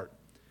of the heart.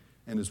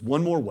 And is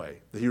one more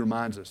way that He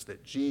reminds us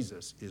that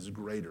Jesus is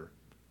greater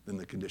than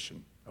the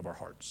condition of our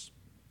hearts.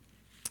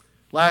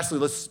 Lastly,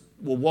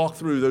 we'll walk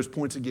through those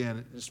points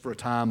again just for a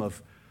time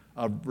of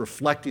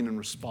reflecting and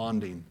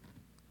responding,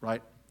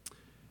 right?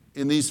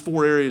 In these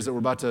four areas that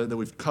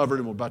we've covered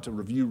and we're about to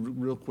review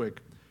real quick,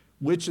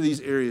 which of these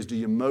areas do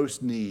you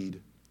most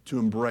need to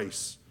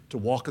embrace, to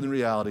walk in the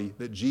reality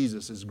that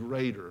Jesus is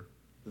greater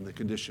than the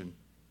condition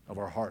of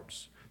our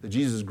hearts, that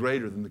Jesus is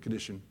greater than the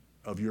condition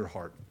of your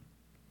heart?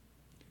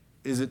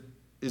 Is it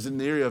in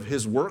the area of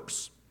His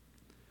works?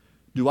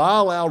 Do I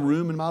allow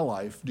room in my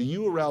life? Do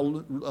you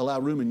allow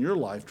room in your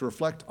life to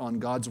reflect on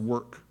God's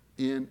work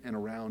in and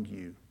around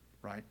you,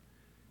 right?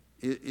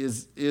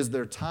 Is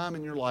there time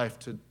in your life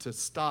to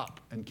stop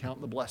and count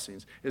the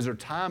blessings? Is there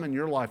time in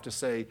your life to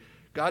say,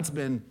 God's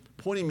been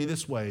pointing me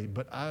this way,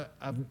 but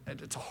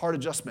it's a hard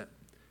adjustment,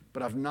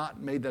 but I've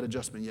not made that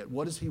adjustment yet.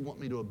 What does He want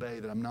me to obey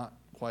that I'm not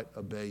quite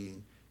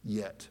obeying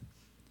yet?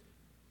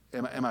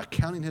 Am I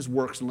counting His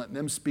works and letting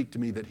them speak to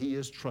me that He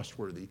is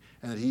trustworthy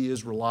and that He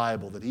is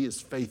reliable, that He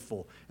is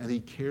faithful, and He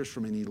cares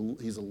for me,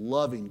 and He's a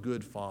loving,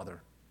 good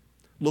Father?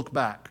 Look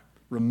back,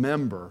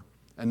 remember,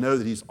 and know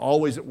that He's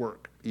always at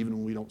work, even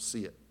when we don't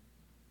see it.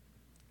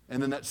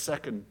 And then that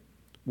second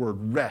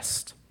word,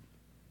 rest.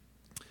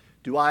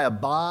 Do I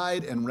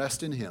abide and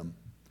rest in Him?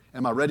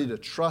 Am I ready to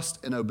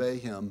trust and obey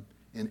Him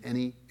in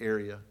any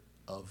area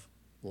of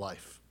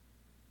life?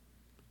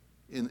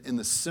 In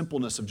the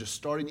simpleness of just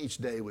starting each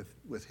day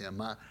with Him.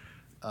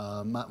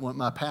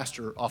 My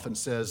pastor often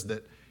says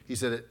that, he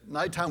said, at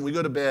nighttime we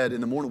go to bed,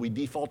 in the morning we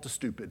default to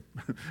stupid.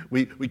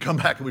 we come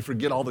back and we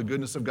forget all the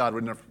goodness of God.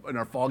 We're in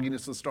our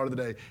fogginess at the start of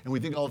the day, and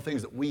we think all the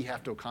things that we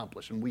have to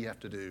accomplish and we have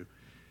to do.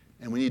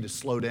 And we need to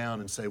slow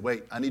down and say,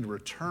 wait, I need to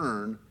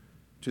return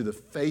to the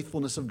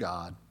faithfulness of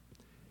God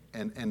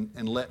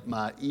and let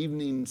my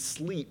evening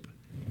sleep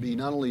be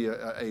not only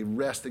a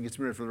rest that gets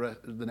me ready for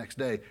the next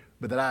day,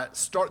 but that I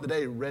start the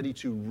day ready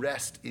to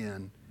rest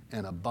in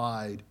and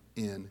abide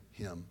in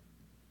Him.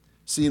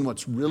 Seeing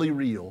what's really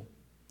real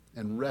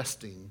and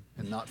resting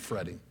and not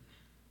fretting.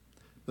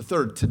 The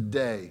third,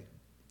 today.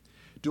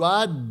 Do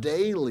I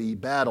daily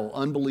battle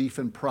unbelief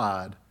and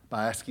pride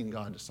by asking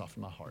God to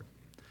soften my heart?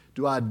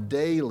 Do I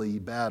daily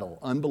battle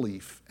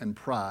unbelief and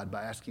pride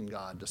by asking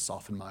God to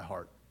soften my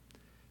heart?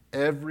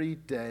 Every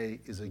day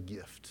is a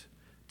gift.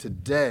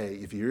 Today,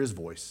 if you hear His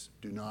voice,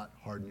 do not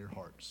harden your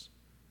hearts.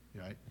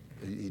 Right?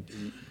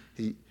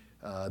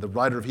 The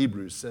writer of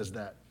Hebrews says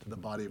that to the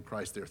body of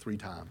Christ there 3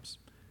 times.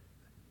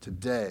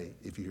 Today,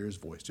 if you hear His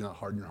voice, do not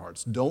harden your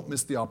hearts. Don't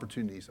miss the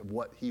opportunities of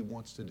what He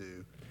wants to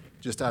do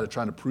just out of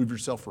trying to prove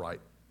yourself right.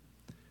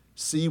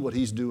 See what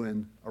he's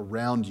doing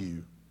around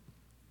you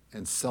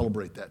and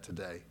celebrate that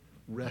today.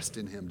 Rest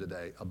in him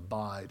today.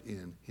 Abide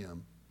in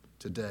him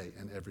today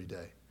and every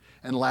day.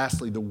 And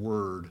lastly, the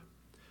word.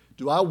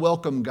 Do I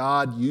welcome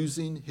God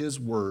using his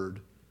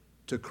word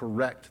to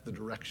correct the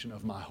direction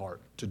of my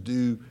heart, to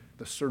do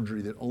the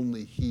surgery that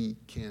only he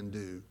can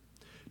do?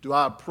 Do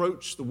I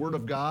approach the word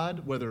of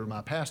God, whether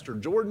my pastor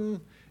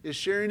Jordan is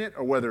sharing it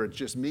or whether it's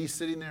just me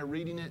sitting there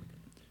reading it?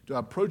 Do I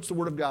approach the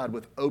word of God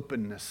with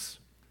openness,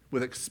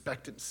 with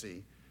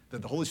expectancy,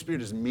 that the Holy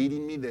Spirit is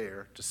meeting me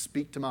there to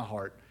speak to my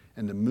heart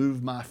and to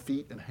move my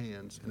feet and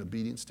hands in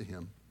obedience to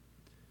him?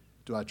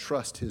 Do I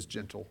trust his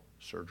gentle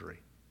surgery?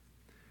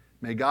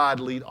 May God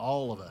lead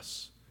all of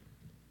us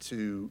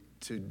to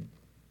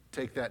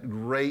take that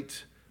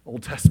great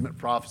Old Testament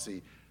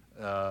prophecy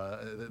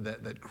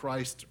that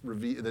Christ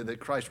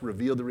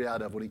revealed the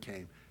reality of when he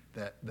came,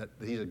 that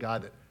he's a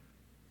God that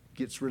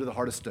gets rid of the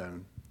heart of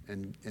stone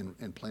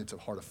and plants a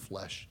heart of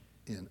flesh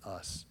in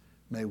us.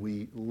 May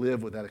we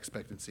live with that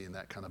expectancy and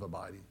that kind of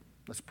abiding.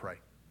 Let's pray.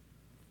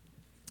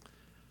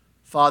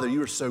 Father,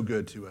 you are so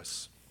good to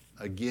us.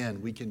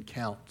 Again, we can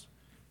count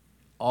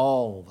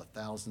all the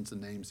thousands of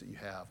names that you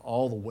have,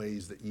 all the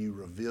ways that you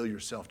reveal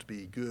yourself to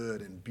be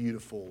good and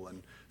beautiful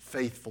and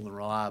faithful and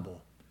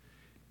reliable.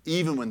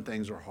 Even when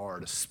things are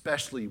hard,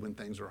 especially when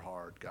things are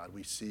hard, God,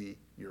 we see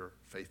your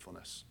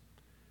faithfulness.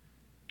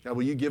 God,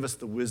 will you give us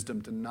the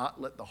wisdom to not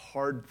let the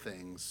hard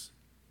things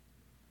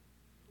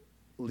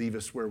leave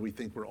us where we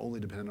think we're only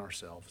dependent on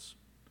ourselves,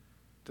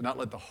 to not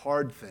let the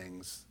hard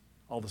things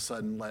all of a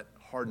sudden let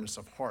hardness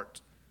of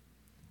heart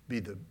be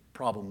the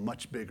problem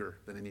much bigger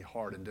than any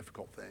hard and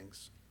difficult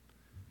things.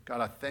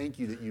 God, I thank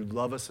you that you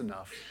love us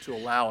enough to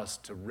allow us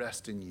to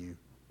rest in you,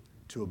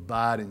 to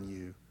abide in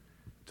you,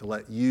 to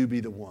let you be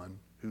the one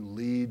who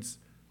leads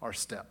our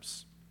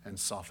steps and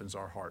softens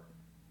our heart.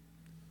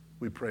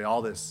 We pray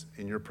all this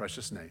in your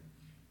precious name.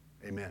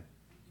 Amen.